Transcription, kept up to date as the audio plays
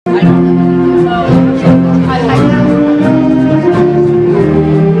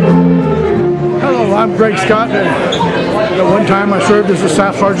Hello, I'm Greg Scott. At one time I served as a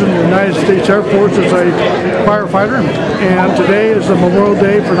Staff Sergeant in the United States Air Force as a firefighter, and today is the Memorial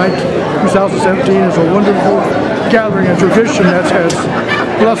Day for 2017. It's a wonderful gathering, a tradition that has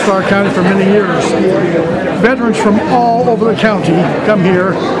blessed our county for many years. Veterans from all over the county come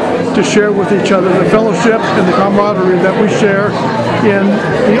here to share with each other the fellowship and the camaraderie that we share in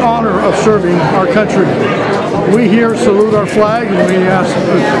the honor of serving our country. We here salute our flag, and we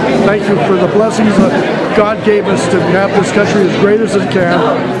thank you for the blessings that God gave us to have this country as great as it can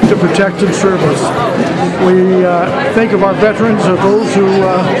to protect and serve us. We think of our veterans as those who,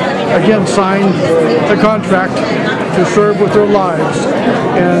 again, signed the contract to serve with their lives,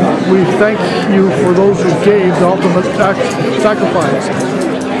 and we thank you for those who gave the ultimate sacrifice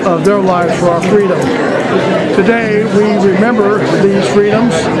of their lives for our freedom. Today we remember these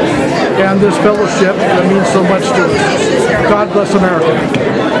freedoms and this fellowship that means so much to us. God bless America.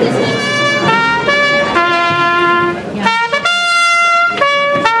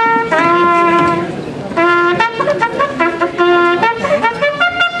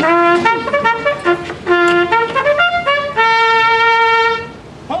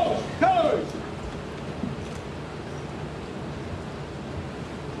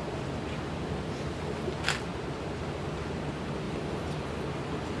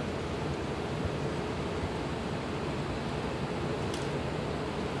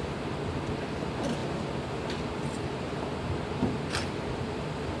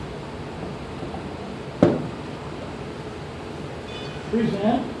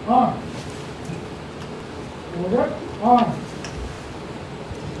 Present, arm. Order, arm.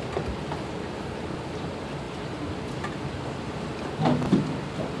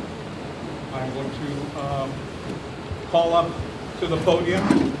 I'm going to call up to the podium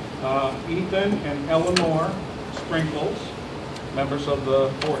Ethan and Eleanor Sprinkles, members of the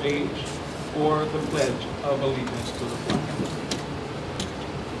 4-H, for the Pledge of Allegiance to the flag.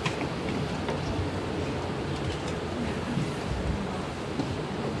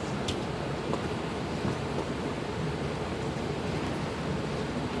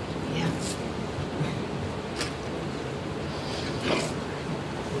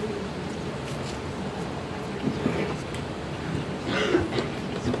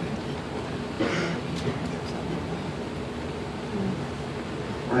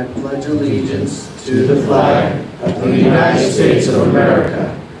 I pledge allegiance to the flag of the United States of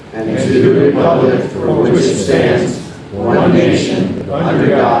America and to the republic for which it stands, one nation, under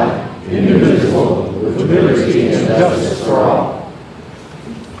God, indivisible, with liberty and justice for all.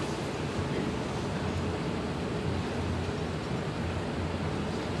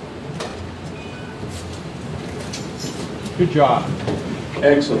 Good job.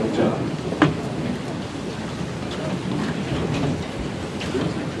 Excellent job.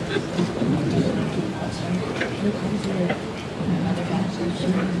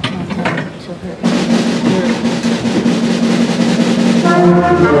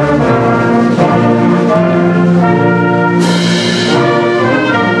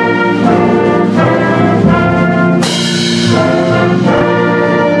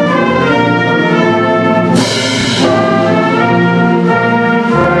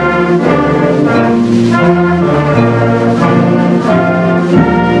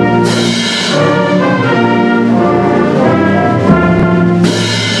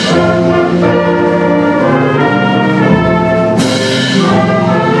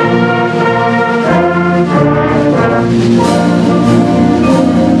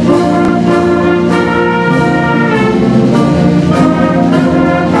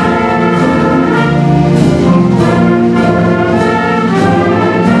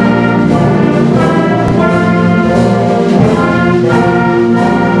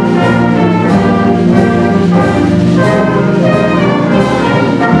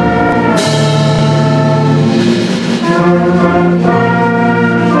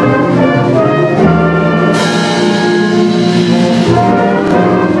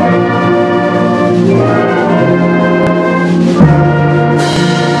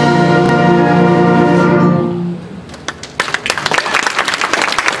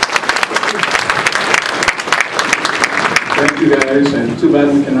 Thank you guys, and too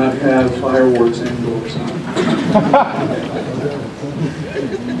bad we cannot have fireworks indoors.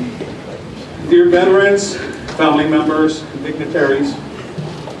 Dear veterans, family members, dignitaries,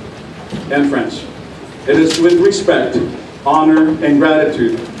 and friends, it is with respect, honor, and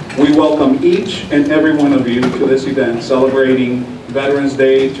gratitude we welcome each and every one of you to this event celebrating Veterans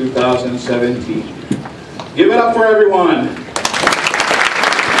Day 2017. Give it up for everyone.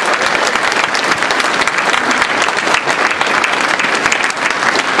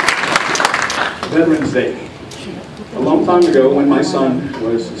 Veterans Day. A long time ago, when my son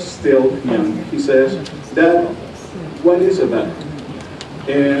was still young, he says, "Dad, what is a veteran?"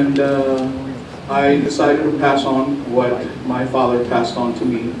 And I decided to pass on what my father passed on to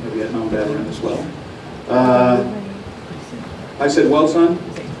me, a Vietnam veteran as well. I said, "Well, son,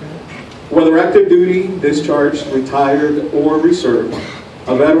 whether active duty, discharged, retired, or reserved,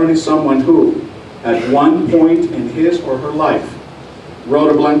 a veteran is someone who, at one point in his or her life,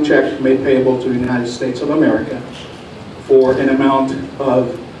 wrote a blank check made payable to the United States of America for an amount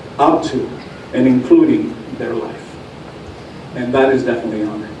of up to and including their life." And that is definitely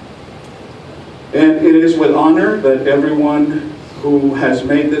honor. And it is with honor that everyone who has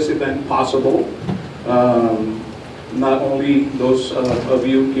made this event possible, not only those of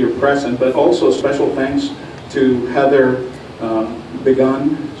you here present, but also special thanks to Heather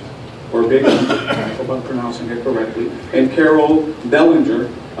Bigun, I hope I'm pronouncing it correctly, and Carol Dellinger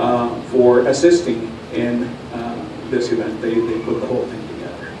for assisting in this event. They put the whole thing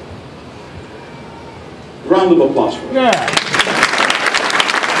together. Round of applause for them. Yeah.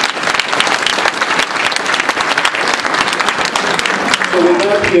 So with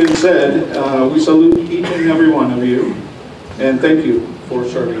that being said, we salute each and every one of you, and thank you for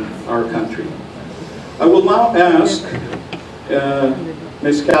serving our country. I will now ask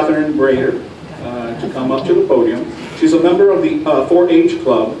Ms. Catherine Brader to come up to the podium. She's a member of the 4-H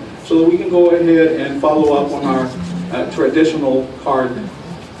Club, so that we can go ahead and follow up on our traditional card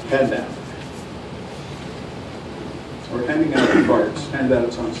handout. We're handing out the cards.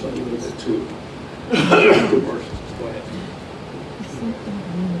 Handouts on a little bit too. Good person. Go ahead.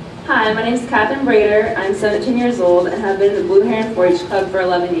 Hi, my name is Catherine Brader. I'm 17 years old and have been in the Blue Heron 4-H Club for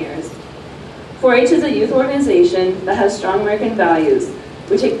 11 years. 4-H is a youth organization that has strong American values.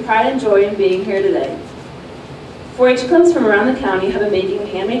 We take pride and joy in being here today. 4-H clubs from around the county have been making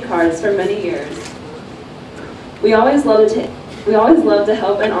handmade cards for many years. We always love to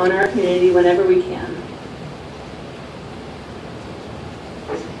help and honor our community whenever we can.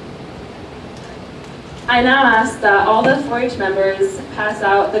 I now ask that all the 4-H members pass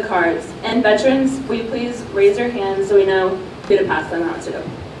out the cards. And veterans, will you please raise your hands so we know who to pass them out to.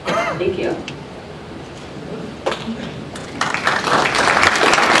 Thank you.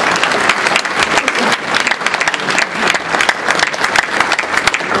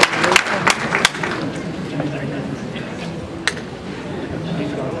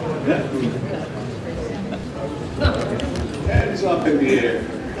 Hands up in the air.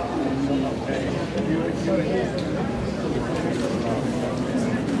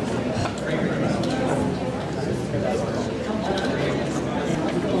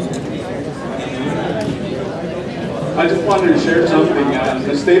 I just wanted to share something.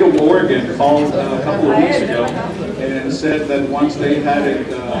 The state of Oregon called a couple of weeks ago and said that once they had it,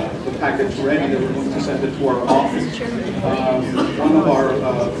 the package ready, they were going to send it to our office. One of our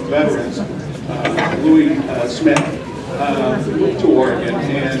veterans, Louis Smith, moved to Oregon,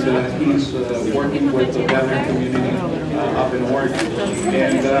 and he's working with the veteran community up in Oregon.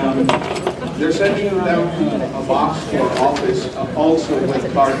 And they're sending them a box to our office, also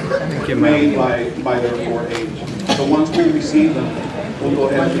with cards made by their 4-H. So once we receive them, we'll go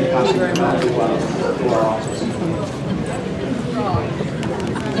ahead and be passing them out to our office.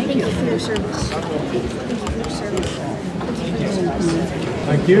 Thank you for your service. Thank you for your service.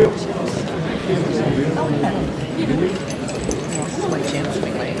 Thank you.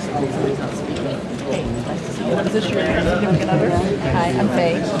 What is this, your significant other? Hi, I'm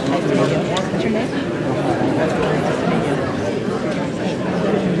Faye. Nice to meet you. What's your name?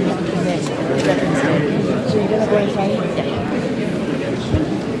 Veterans Day. So you're going to go inside? Yeah.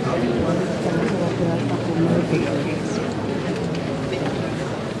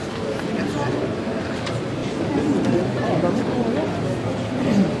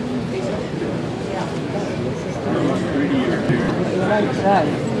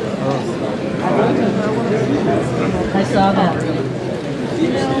 I saw that.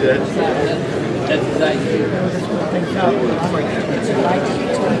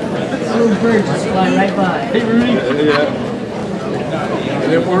 Little birds just fly right by. Hey, Rudy.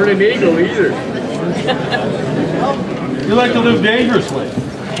 They weren't an eagle either. You like to live dangerously.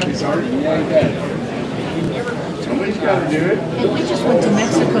 Somebody's got to do it. Hey, we just went to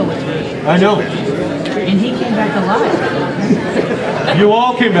Mexico with him, I know. and he came back alive. You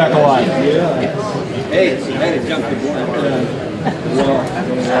all came back alive. Hey, I had a jump to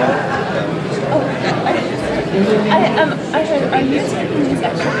I heard, are you taking these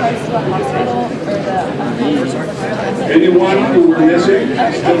extra cards to the hospital or the Anyone who we're missing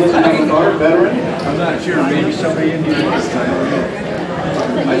still doesn't have a card, veteran? I'm not sure, maybe somebody in here this time.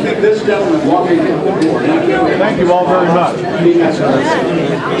 I think this gentleman walking in the door. Thank you all very much. Very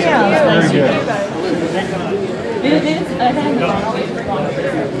good.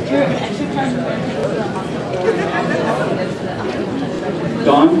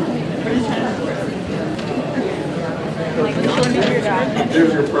 Don?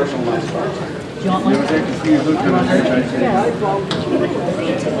 There's your personalized card.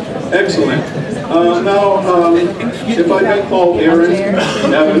 Excellent. Now, if I may call Aaron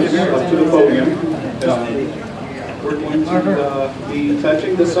Evans up to the podium, we're going to be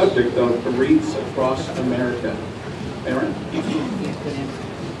touching the subject of wreaths across America. Aaron?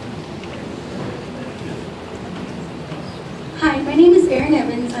 Hi, my name is Erin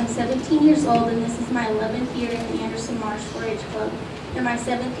Evans. I'm 17 years old, and this is my 11th year in the Anderson Marsh 4-H Club and my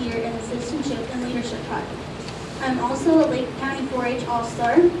 7th year in the Citizenship and Leadership Project. I'm also a Lake County 4-H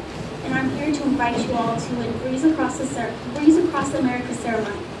All-Star, and I'm here to invite you all to a Breeze Across America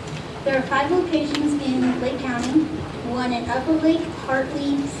ceremony. There are 5 locations in Lake County, one in Upper Lake,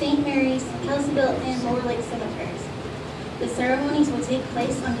 Hartley, St. Mary's, Kelseyville, and Lower Lake cemeteries. The ceremonies will take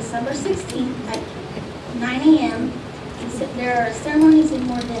place on December 16th at 9 a.m. There are ceremonies in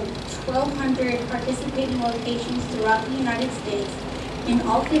more than 1,200 participating locations throughout the United States, in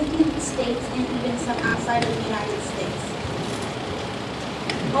all 50 states, and even some outside of the United States.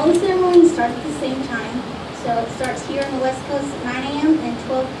 All the ceremonies start at the same time, so it starts here on the West Coast at 9 a.m. and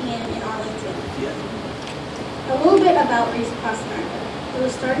 12 p.m. in Arlington. A little bit about Wreaths Across America. It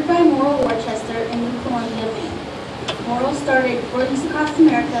was started by Morrill Worcester in New Columbia, Maine. Morrill started Wreaths Across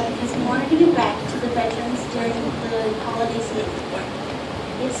America because he wanted to give back to the veterans during the holiday season.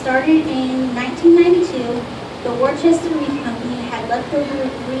 It started in 1992. The Worcester Wreath Company had leftover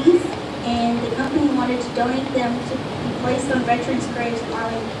wreaths, and the company wanted to donate them to be placed on veterans' graves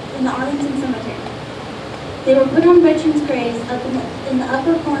in the Arlington Cemetery. They were put on veterans' graves up in the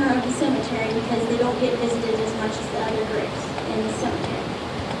upper corner of the cemetery because they don't get visited as much as the other graves in the cemetery.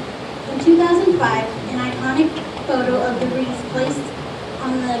 In 2005, an iconic photo of the wreaths placed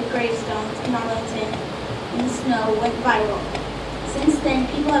on the gravestones in Arlington in the snow went viral. Since then,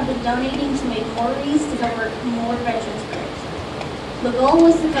 people have been donating to make more wreaths to cover more veterans' graves. The goal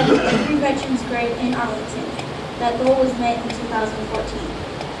was to cover every veterans' grave in Arlington. That goal was met in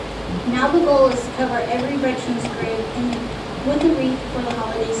 2014. Now the goal is to cover every veteran's grave with a wreath for the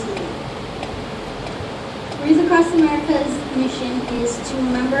holiday season. Wreaths Across America's mission is to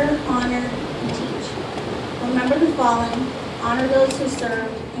remember, honor, and teach. Remember the fallen, honor those who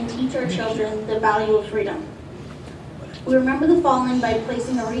served, and teach our children the value of freedom. We remember the fallen by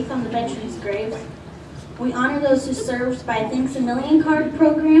placing a wreath on the veterans' graves. We honor those who served by a Thanks a Million card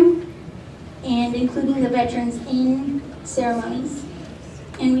program and including the veterans in ceremonies.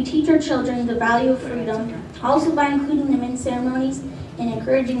 And we teach our children the value of freedom, also by including them in ceremonies and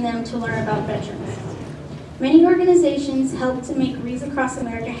encouraging them to learn about veterans. Many organizations help to make Wreaths Across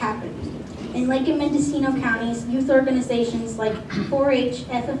America happen. In Lake and Mendocino counties, youth organizations like 4-H,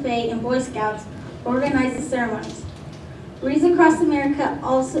 FFA, and Boy Scouts organize the ceremonies. Wreaths Across America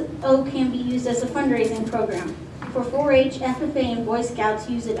also can be used as a fundraising program. For 4-H, FFA, and Boy Scouts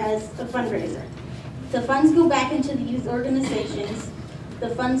use it as a fundraiser. The funds go back into the youth organizations. The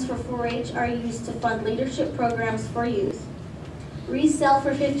funds for 4-H are used to fund leadership programs for youth. Wreaths sell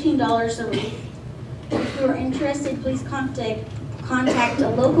for $15 a wreath. If you are interested, please contact a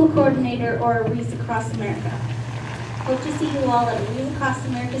local coordinator or a Wreaths Across America. Hope to see you all at a Wreaths Across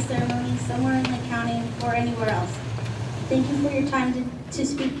America ceremony somewhere in the county or anywhere else. Thank you for your time to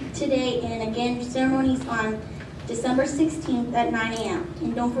speak today, and again, ceremonies on December 16th at 9 a.m.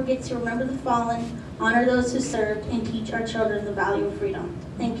 And don't forget to remember the fallen, honor those who served, and teach our children the value of freedom.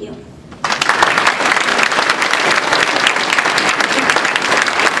 Thank you.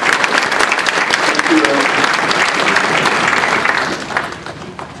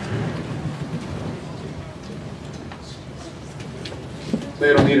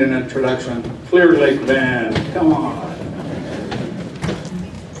 They don't need an introduction. Clear Lake Band, come on.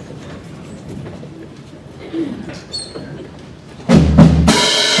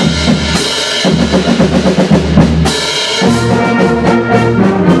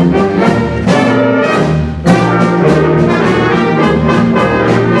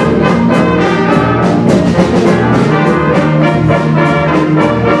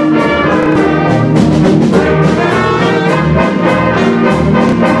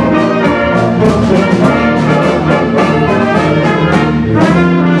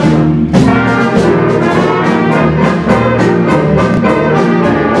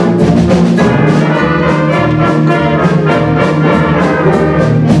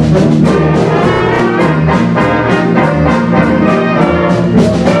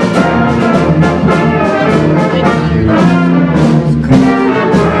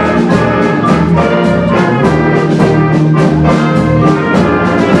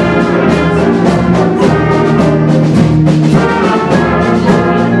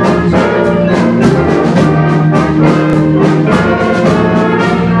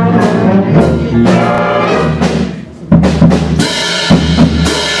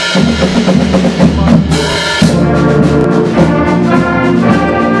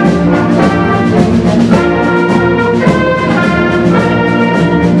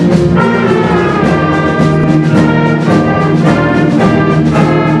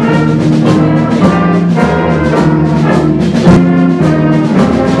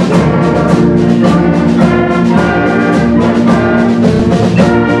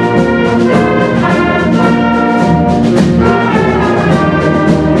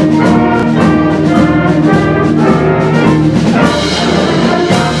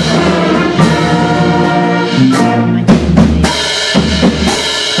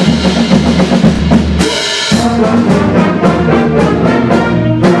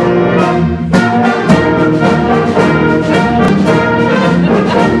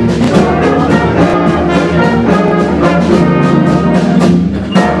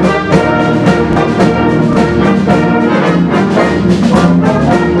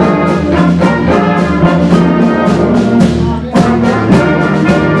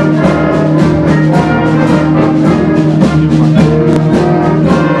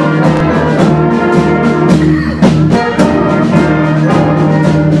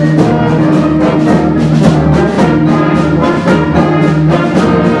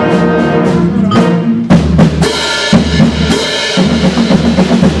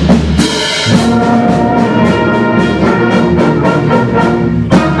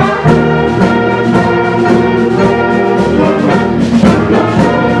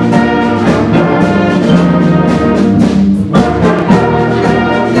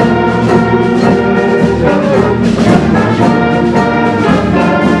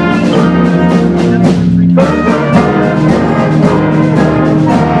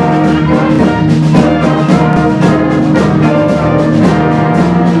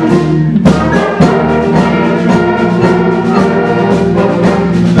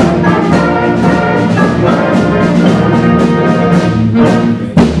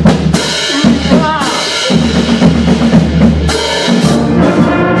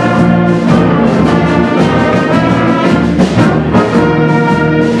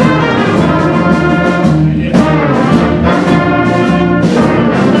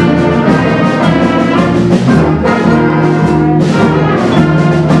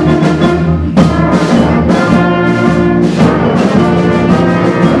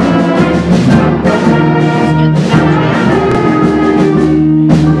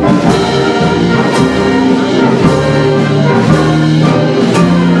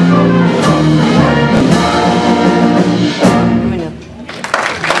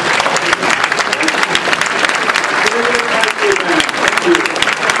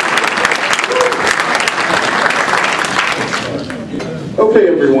 Okay,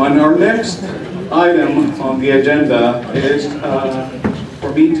 everyone, our next item on the agenda is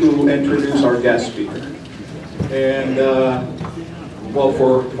for me to introduce our guest speaker. And, well,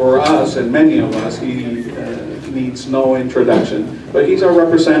 for us and many of us, he needs no introduction. But he's our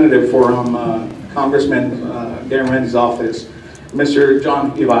representative from Congressman Guerrendi's office, Mr.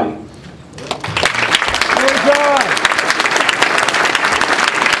 John Ivay.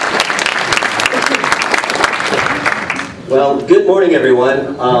 Well, good morning,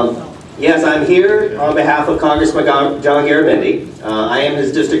 everyone. Yes, I'm here on behalf of Congressman John Garamendi. I am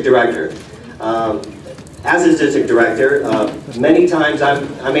his district director. As his district director, many times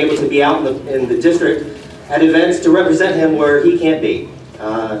I'm able to be out in the district at events to represent him where he can't be.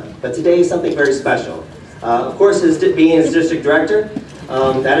 But today is something very special. Of course, being his district director,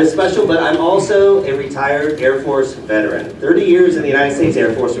 that is special, but I'm also a retired Air Force veteran. 30 years in the United States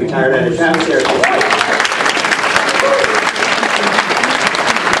Air Force, retired at Travis Air Force.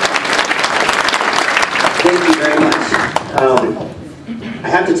 Thank you very much. I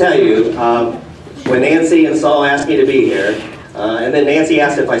have to tell you, when Nancy and Saul asked me to be here, and then Nancy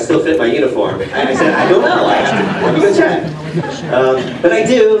asked if I still fit my uniform, I said, I don't know, let me go check. But I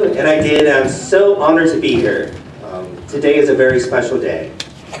do, and I did, and I'm so honored to be here. Today is a very special day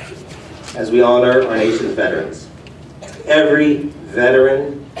as we honor our nation's veterans. Every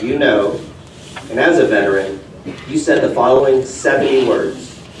veteran you know, and as a veteran, you said the following 70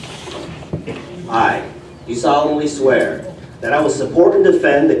 words. I do solemnly swear that I will support and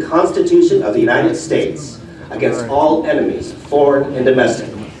defend the Constitution of the United States against all enemies, foreign and domestic.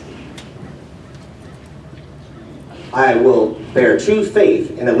 I will bear true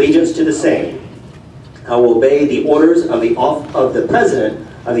faith and allegiance to the same. I will obey the orders of the President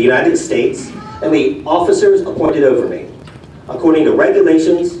of the United States and the officers appointed over me, according to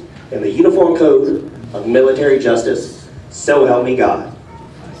regulations and the Uniform Code of Military Justice, so help me God.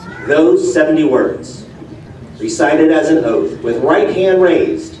 Those 70 words, recited as an oath, with right hand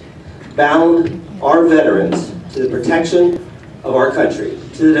raised, bound our veterans to the protection of our country,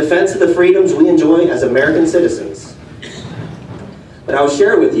 to the defense of the freedoms we enjoy as American citizens. But I'll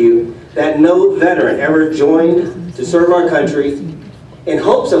share with you that no veteran ever joined to serve our country in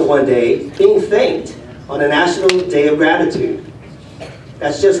hopes of one day being thanked on a National Day of Gratitude.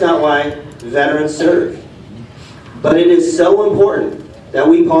 That's just not why veterans serve. But it is so important that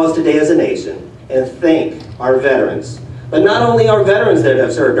we pause today as a nation and thank our veterans. But not only our veterans that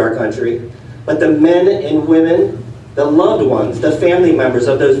have served our country, but the men and women, the loved ones, the family members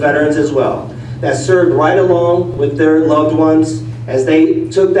of those veterans as well, that served right along with their loved ones as they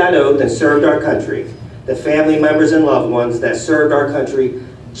took that oath and served our country. The family members and loved ones that served our country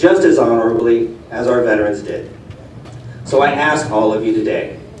just as honorably as our veterans did. So I ask all of you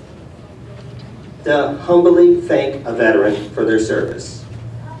today to humbly thank a veteran for their service,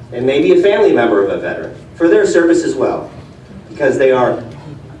 and maybe a family member of a veteran for their service as well, because they are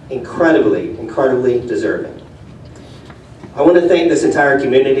incredibly, incredibly deserving. I want to thank this entire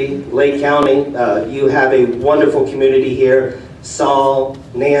community. Lake County, you have a wonderful community here. Saul,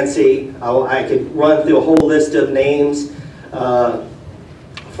 Nancy, I could run through a whole list of names.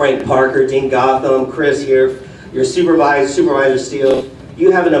 Frank Parker, Dean Gotham, Chris here, your Supervisor Steele.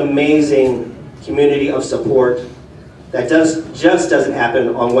 You have an amazing community of support that just doesn't happen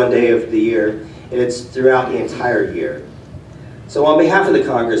on one day of the year. It's throughout the entire year. So on behalf of the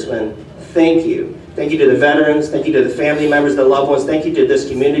Congressman, thank you. Thank you to the veterans, thank you to the family members, the loved ones, thank you to this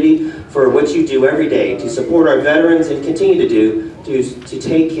community for what you do every day to support our veterans and continue to do to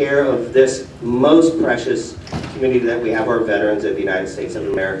take care of this most precious community that we have, our veterans of the United States of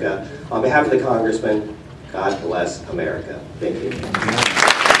America. On behalf of the Congressman, God bless America. Thank you.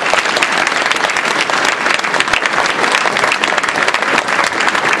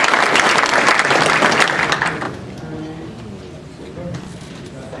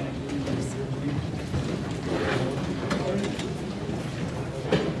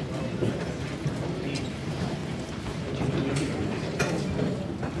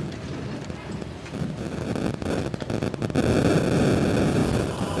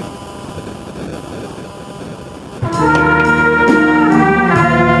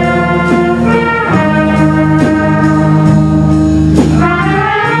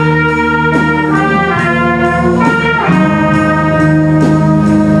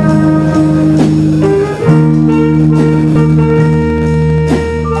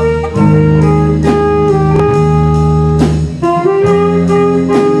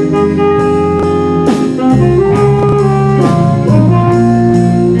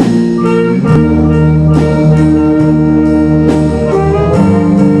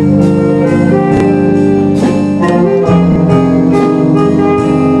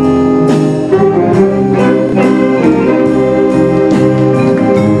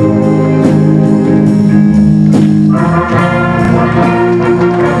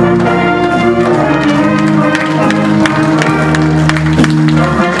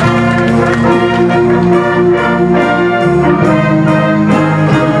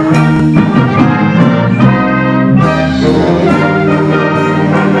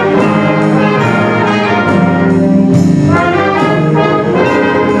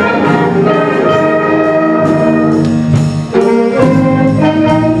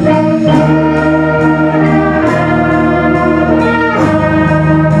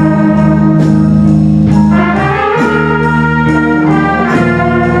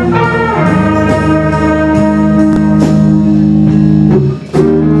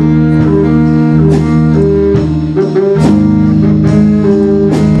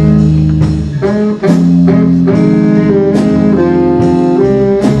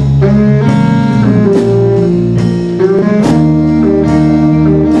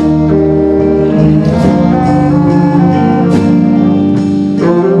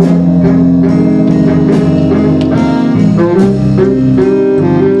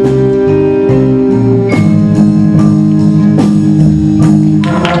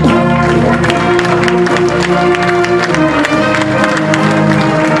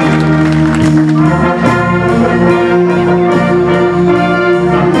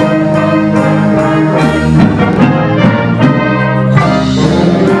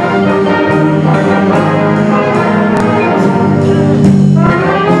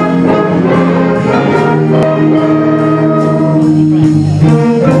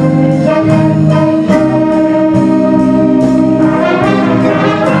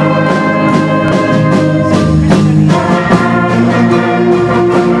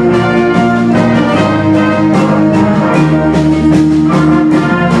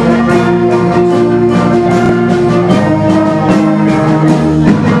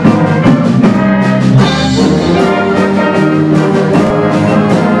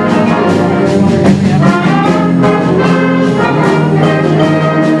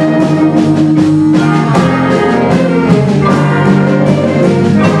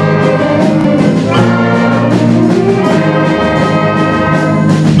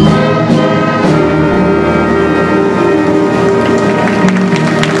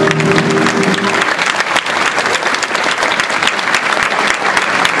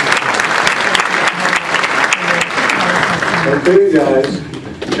 Okay, guys,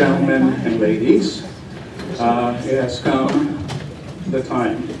 gentlemen and ladies, it has come the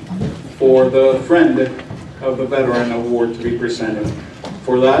time for the Friend of the Veteran Award to be presented.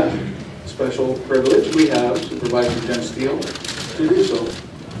 For that special privilege, we have Supervisor Jen Steele to do so.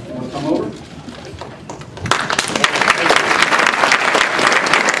 You want to come over?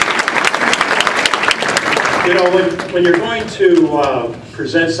 You know, when you're going to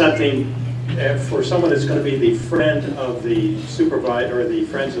present something for someone that's going to be the friend of the supervisor or the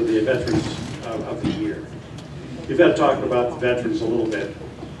Friends of the Veterans of the Year, you've got to talk about the veterans a little bit.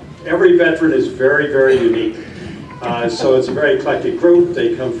 Every veteran is very, very unique. So it's a very eclectic group.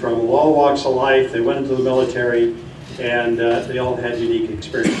 They come from all walks of life. They went into the military, and they all had unique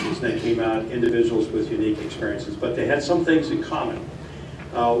experiences. And they came out individuals with unique experiences, but they had some things in common.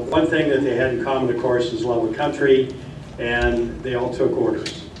 One thing that they had in common, of course, is love of country, and they all took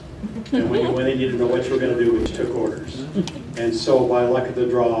orders. And when you went in, you didn't know what you were going to do, but you took orders. And so by luck of the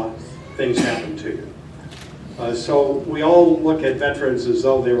draw, things happened to you. So we all look at veterans as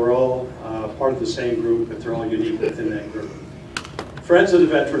though they were all part of the same group, but they're all unique within that group. Friends of the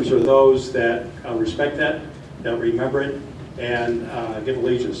veterans are those that respect that remember it, and give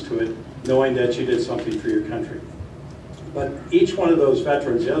allegiance to it, knowing that you did something for your country. But each one of those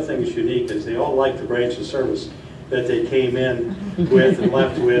veterans, the other thing that's unique is they all like the branch of service that they came in with and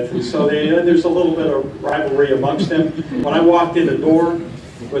left with, and so there's a little bit of rivalry amongst them. When I walked in the door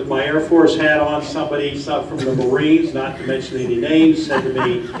with my Air Force hat on, somebody from the Marines, not to mention any names, said to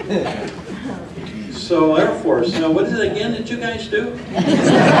me, "So Air Force, what is it again that you guys do?" I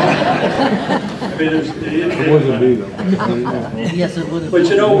mean, it wasn't me though. Yes, it would have. But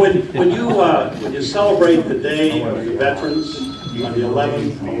you know, when you celebrate the Day of the Veterans on the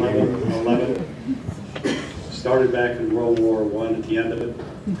 11/11/11, started back in World War I at the end of it,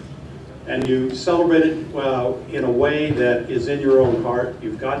 and you celebrate it in a way that is in your own heart,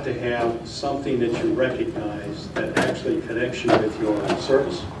 you've got to have something that you recognize that actually connects you with your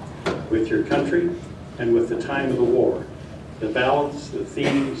service, with your country, and with the time of the war. The ballads, the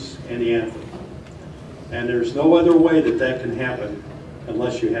themes, and the anthem. And there's no other way that that can happen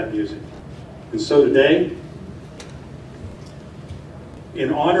unless you have music. And so today,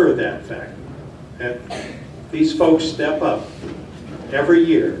 in honor of that fact, that these folks step up every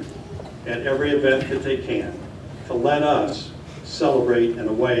year at every event that they can to let us celebrate in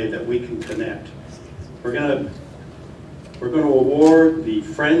a way that we can connect. We're going to award the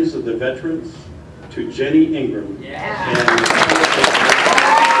Friends of the Veterans to Jenny Ingram.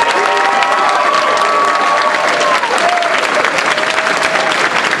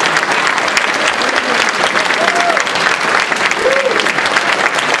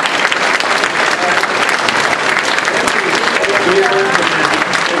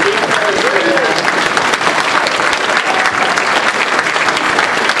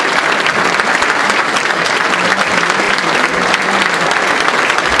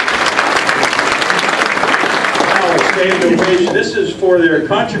 This is for their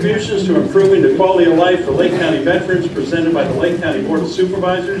contributions to improving the quality of life for Lake County veterans, presented by the Lake County Board of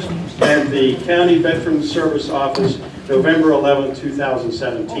Supervisors and the County Veterans Service Office, November 11,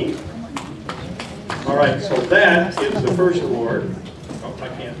 2017. All right, so that is the first award. Oh, I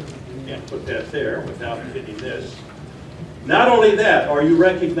can't put that there without hitting this. Not only that, are you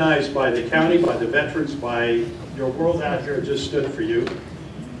recognized by the county, by the veterans, by your world out here just stood for you,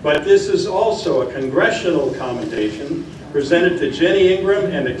 but this is also a congressional commendation presented to Jenny Ingram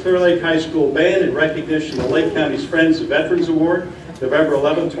and the Clear Lake High School Band in recognition of the Lake County's Friends of Veterans Award, November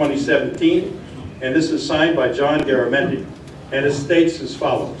 11, 2017. And this is signed by John Garamendi. And it states as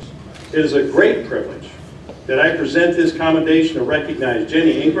follows: "It is a great privilege that I present this commendation to recognize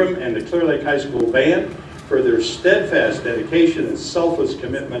Jenny Ingram and the Clear Lake High School Band for their steadfast dedication and selfless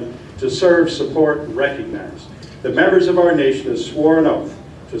commitment to serve, support, and recognize the members of our nation have sworn an oath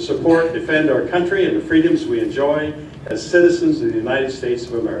to support and defend our country and the freedoms we enjoy as citizens of the United States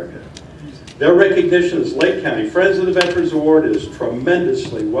of America. Their recognition as Lake County Friends of the Veterans Award is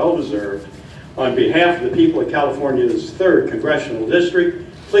tremendously well-deserved. On behalf of the people of California's 3rd Congressional District,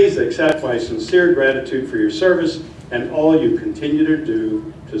 please accept my sincere gratitude for your service and all you continue to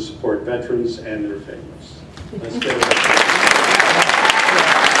do to support veterans and their families." Let's get it.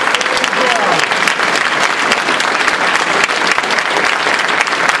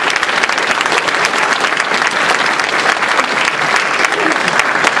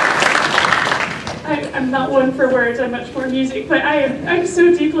 I'm not one for words, I'm much more music, but I'm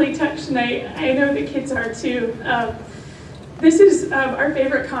so deeply touched, and I know the kids are too. This is our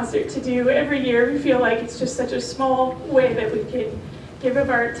favorite concert to do every year. We feel like it's just such a small way that we can give of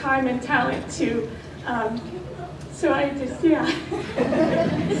our time and talent to So I just, yeah.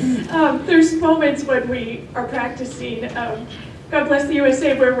 There's moments when we are practicing God Bless the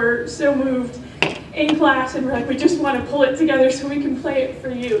USA where we're so moved in class and we're like, we just want to pull it together so we can play it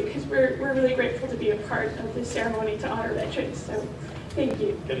for you, because we're really grateful to be a part of this ceremony to honor veterans. So thank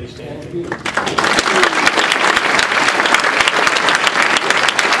you. Can you stand?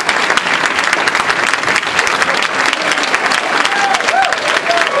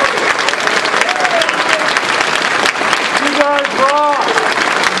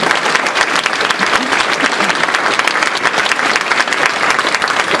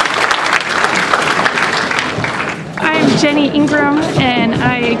 Jenny Ingram, and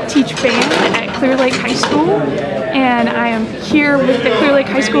I teach band at Clear Lake High School, and I am here with the Clear Lake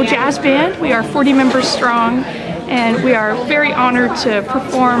High School Jazz Band. We are 40 members strong, and we are very honored to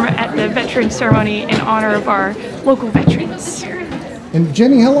perform at the Veterans Ceremony in honor of our local veterans. And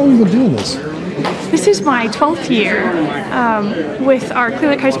Jenny, how long have you been doing this? This is my 12th year with our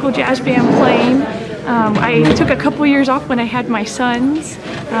Clear Lake High School Jazz Band playing. I took a couple years off when I had my sons,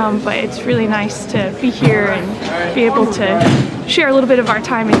 but it's really nice to be here and be able to share a little bit of our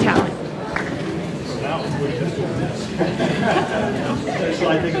time and talent.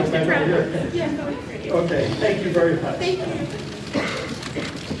 Okay, thank you very much. Thank you.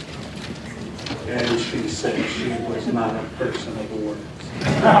 And she said she was not a person of words.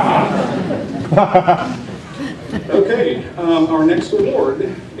 Okay, our next award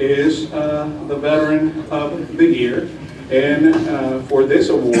is the Veteran of the Year. And for this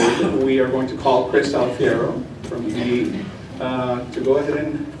award, we are going to call Chris Alfiero from EE to go ahead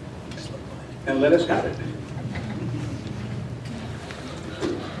and let us have it.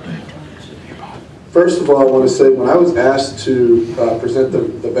 First of all, I want to say when I was asked to present the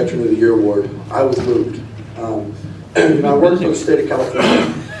Veteran of the Year award, I was moved. I work for the state of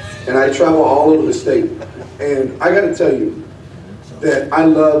California, and I travel all over the state. And I got to tell you that I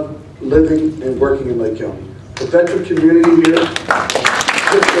love living and working in Lake County. The veteran community here,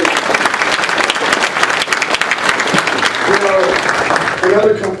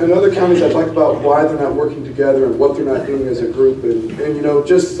 in other counties I talk about why they're not working together and what they're not doing as a group, and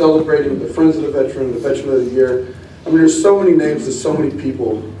just celebrating the Friends of the Veteran, the Veteran of the Year. I mean, there's so many names, there's so many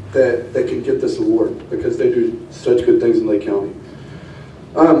people that can get this award because they do such good things in Lake County.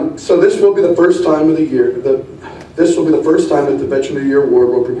 So this will be the first time of the year. This will be the first time that the Veteran of the Year award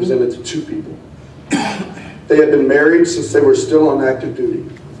will be presented to two people. They have been married since they were still on active duty.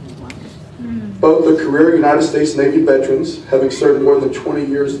 Both are career United States Navy veterans, having served more than 20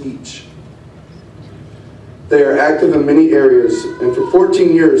 years each. They are active in many areas, and for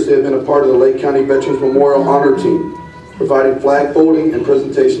 14 years they have been a part of the Lake County Veterans Memorial Honor Team, providing flag folding and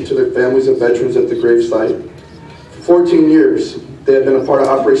presentation to their families and veterans at the gravesite. For 14 years, they have been a part of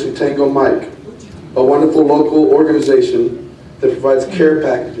Operation Tango Mike, a wonderful local organization that provides care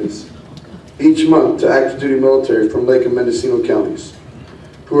packages each month to active duty military from Lake and Mendocino counties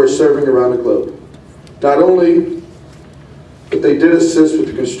who are serving around the globe. Not only, but they did assist with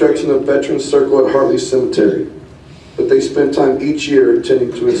the construction of Veterans Circle at Hartley Cemetery, but they spend time each year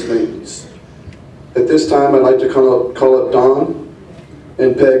attending to its maintenance. At this time, I'd like to call up Don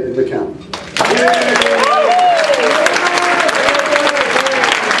and Peg McCown.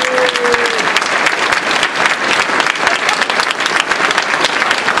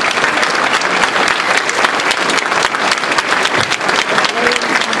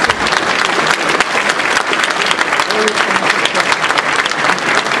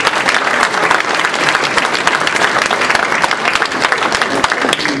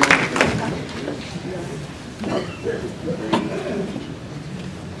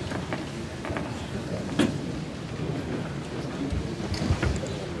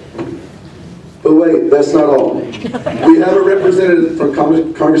 But wait, that's not all. We have a representative from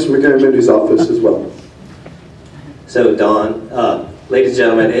Congressman McGarry Mendy's office as well. So Don, ladies and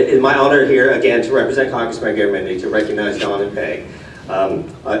gentlemen, it is my honor here again to represent Congressman McGarry Mendy to recognize Don and Peg.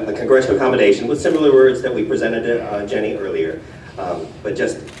 A congressional commendation with similar words that we presented to Jenny earlier, but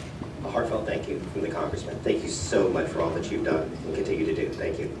just a heartfelt thank you from the Congressman. Thank you so much for all that you've done and continue to do.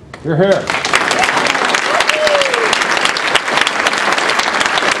 Thank you. You're here.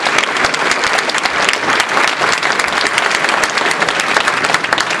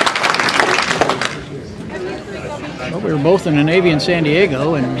 We were both in the Navy in San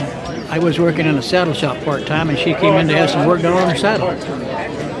Diego, and I was working in a saddle shop part-time, and she came in to have some work done on her saddle.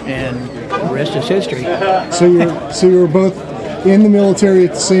 And the rest is history. So you were both in the military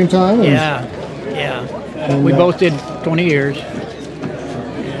at the same time? Or? Yeah. And we both did 20 years.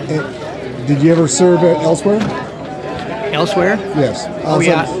 Did you ever serve elsewhere? Elsewhere? Yes. Oh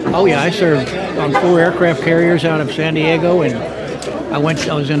yeah. Oh yeah. I served on 4 aircraft carriers out of San Diego, and I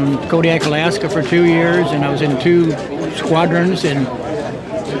was in Kodiak, Alaska for 2 years, and I was in 2 squadrons. And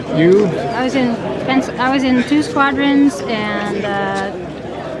you? I was in 2 squadrons and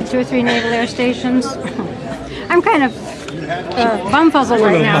 2 or 3 naval air stations. I'm kind of bumfuzzled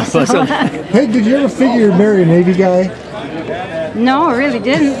right now. So. Hey, did you ever figure you'd marry a Navy guy? No, I really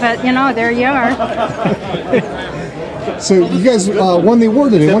didn't, but you know, there you are. So you guys won the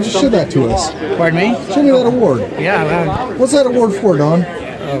award today. Why don't you show that to us? Pardon me? Show me that award. Yeah. What's that award for, Don?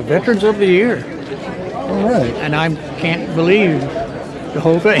 Veterans of the Year. All right. And I can't believe the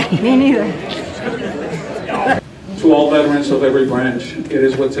whole thing. Me neither. To all veterans of every branch, it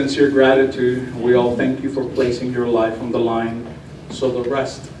is with sincere gratitude we all thank you for placing your life on the line so the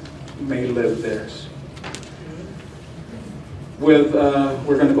rest may live theirs. We're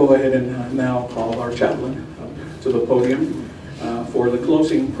going to go ahead and now call our chaplain up to the podium for the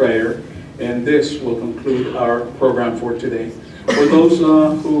closing prayer, and this will conclude our program for today. For those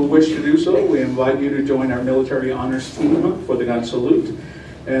who wish to do so, we invite you to join our military honors team for the gun salute.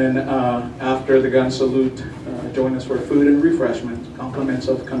 And after the gun salute, join us for food and refreshment, compliments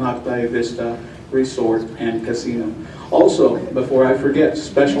of Canacta Vista Resort and Casino. Also, before I forget,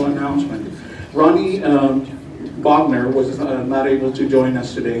 special announcement. Ronnie Bogner was not able to join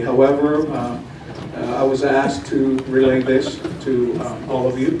us today. However, I was asked to relay this to all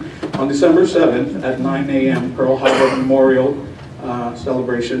of you. On December 7th at 9 a.m., Pearl Harbor Memorial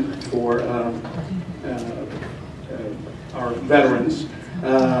celebration for our veterans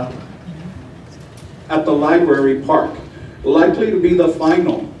at the Library Park, likely to be the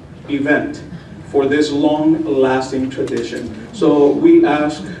final event for this long-lasting tradition. So we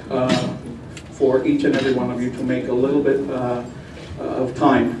ask for each and every one of you to make a little bit of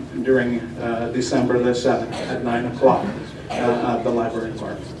time during December the 7th at 9 o'clock at the Library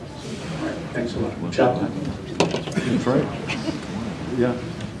Park. All right, thanks a lot. Chaplain. That's right. Yeah.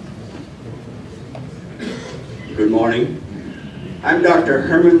 Good morning. I'm Dr.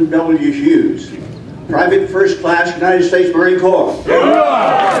 Herman W. Hughes, Private First Class United States Marine Corps.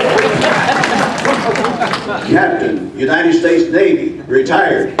 Captain, United States Navy,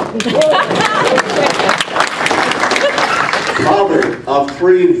 retired. Father of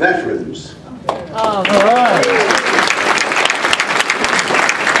 3 veterans. All right.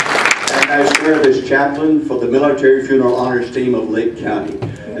 And I serve as chaplain for the Military Funeral Honors Team of Lake County,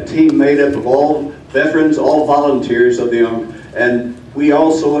 a team made up of all veterans, all volunteers of the Army. And we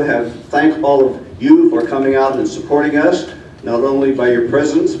also have thanked all of you for coming out and supporting us, not only by your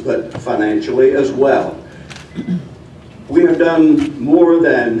presence, but financially as well. We have done more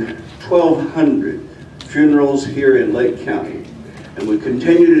than 1,200 funerals here in Lake County, and we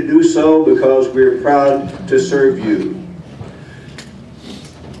continue to do so because we're proud to serve you.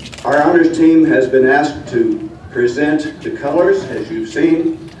 Our honors team has been asked to present the colors, as you've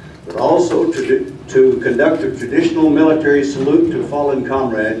seen, but also to conduct a traditional military salute to fallen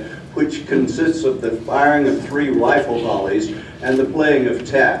comrade, which consists of the firing of 3 rifle volleys and the playing of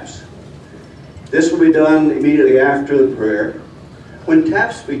taps. This will be done immediately after the prayer. When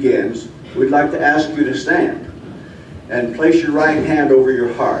taps begins, we'd like to ask you to stand and place your right hand over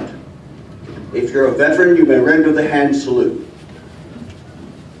your heart. If you're a veteran, you may render the hand salute.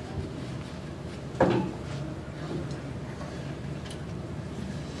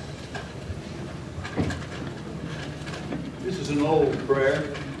 This is an old prayer.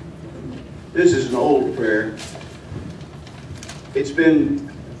 This is an old prayer. It's been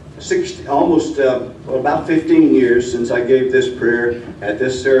about 15 years since I gave this prayer at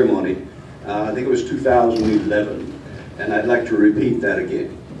this ceremony. I think it was 2011, and I'd like to repeat that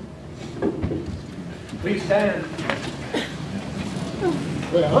again. Please stand.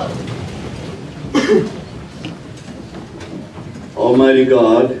 Almighty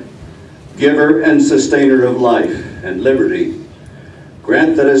God, giver and sustainer of life and liberty,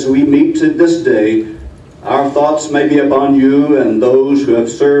 grant that as we meet this day, our thoughts may be upon you and those who have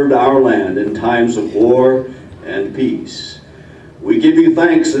served our land in times of war and peace. We give you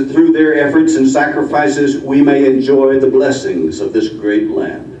thanks that through their efforts and sacrifices we may enjoy the blessings of this great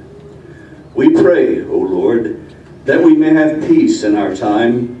land. We pray, O Lord, that we may have peace in our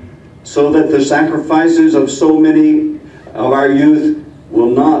time, so that the sacrifices of so many of our youth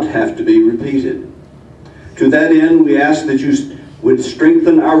will not have to be repeated. To that end, we ask that you would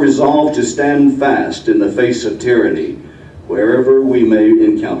strengthen our resolve to stand fast in the face of tyranny, wherever we may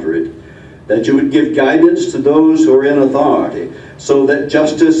encounter it. That you would give guidance to those who are in authority, so that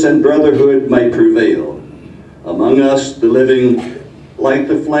justice and brotherhood may prevail. Among us, the living, light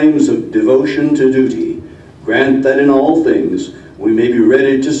the flames of devotion to duty, Grant that in all things we may be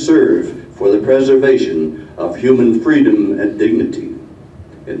ready to serve for the preservation of human freedom and dignity.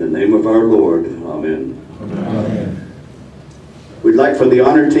 In the name of our Lord, amen. Amen. We'd like for the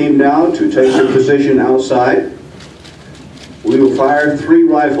honor team now to take their position outside. We will fire 3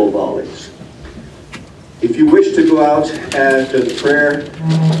 rifle volleys. If you wish to go out to the prayer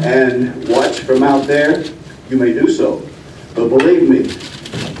and watch from out there, you may do so. But believe me,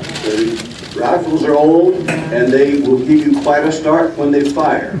 the rifles are old and they will give you quite a start when they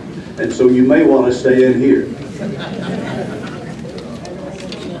fire. And so you may want to stay in here.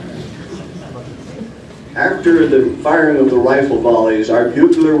 After the firing of the rifle volleys, our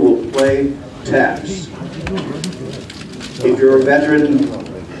bugler will play taps. If you're a veteran,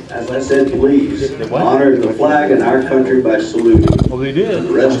 as I said, please honor the flag and our country by saluting. Oh, they did.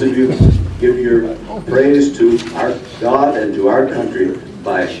 The rest of you give your praise to our God and to our country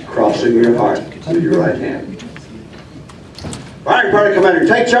by crossing your heart with your right hand. Firing party commander,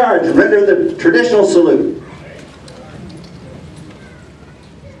 take charge and render the traditional salute.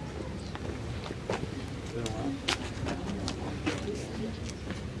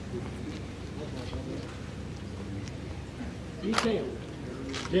 Detail.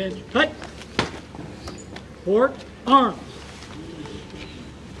 Edge. Cut. Port. Arms.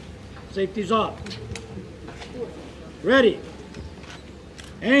 Safety's off. Ready.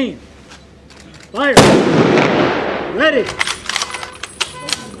 Aim. Fire. Ready.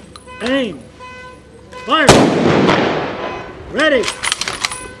 Aim. Fire. Ready.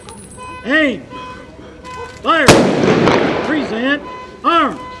 Aim. Fire. Present.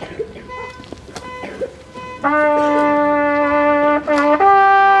 Arms.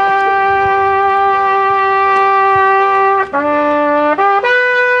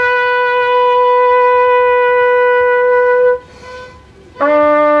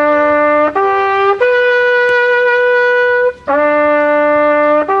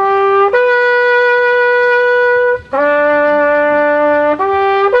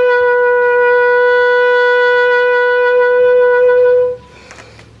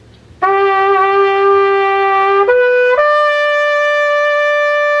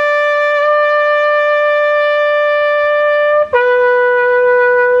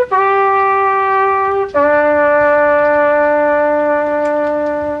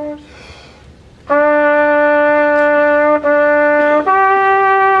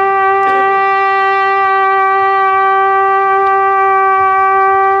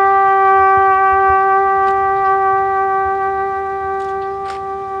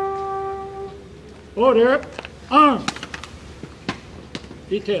 Order, arms.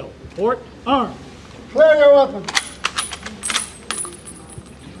 Detail, port, arms. Clear your weapons.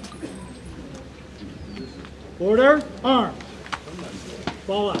 Order, arms.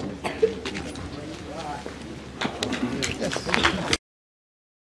 Fall out.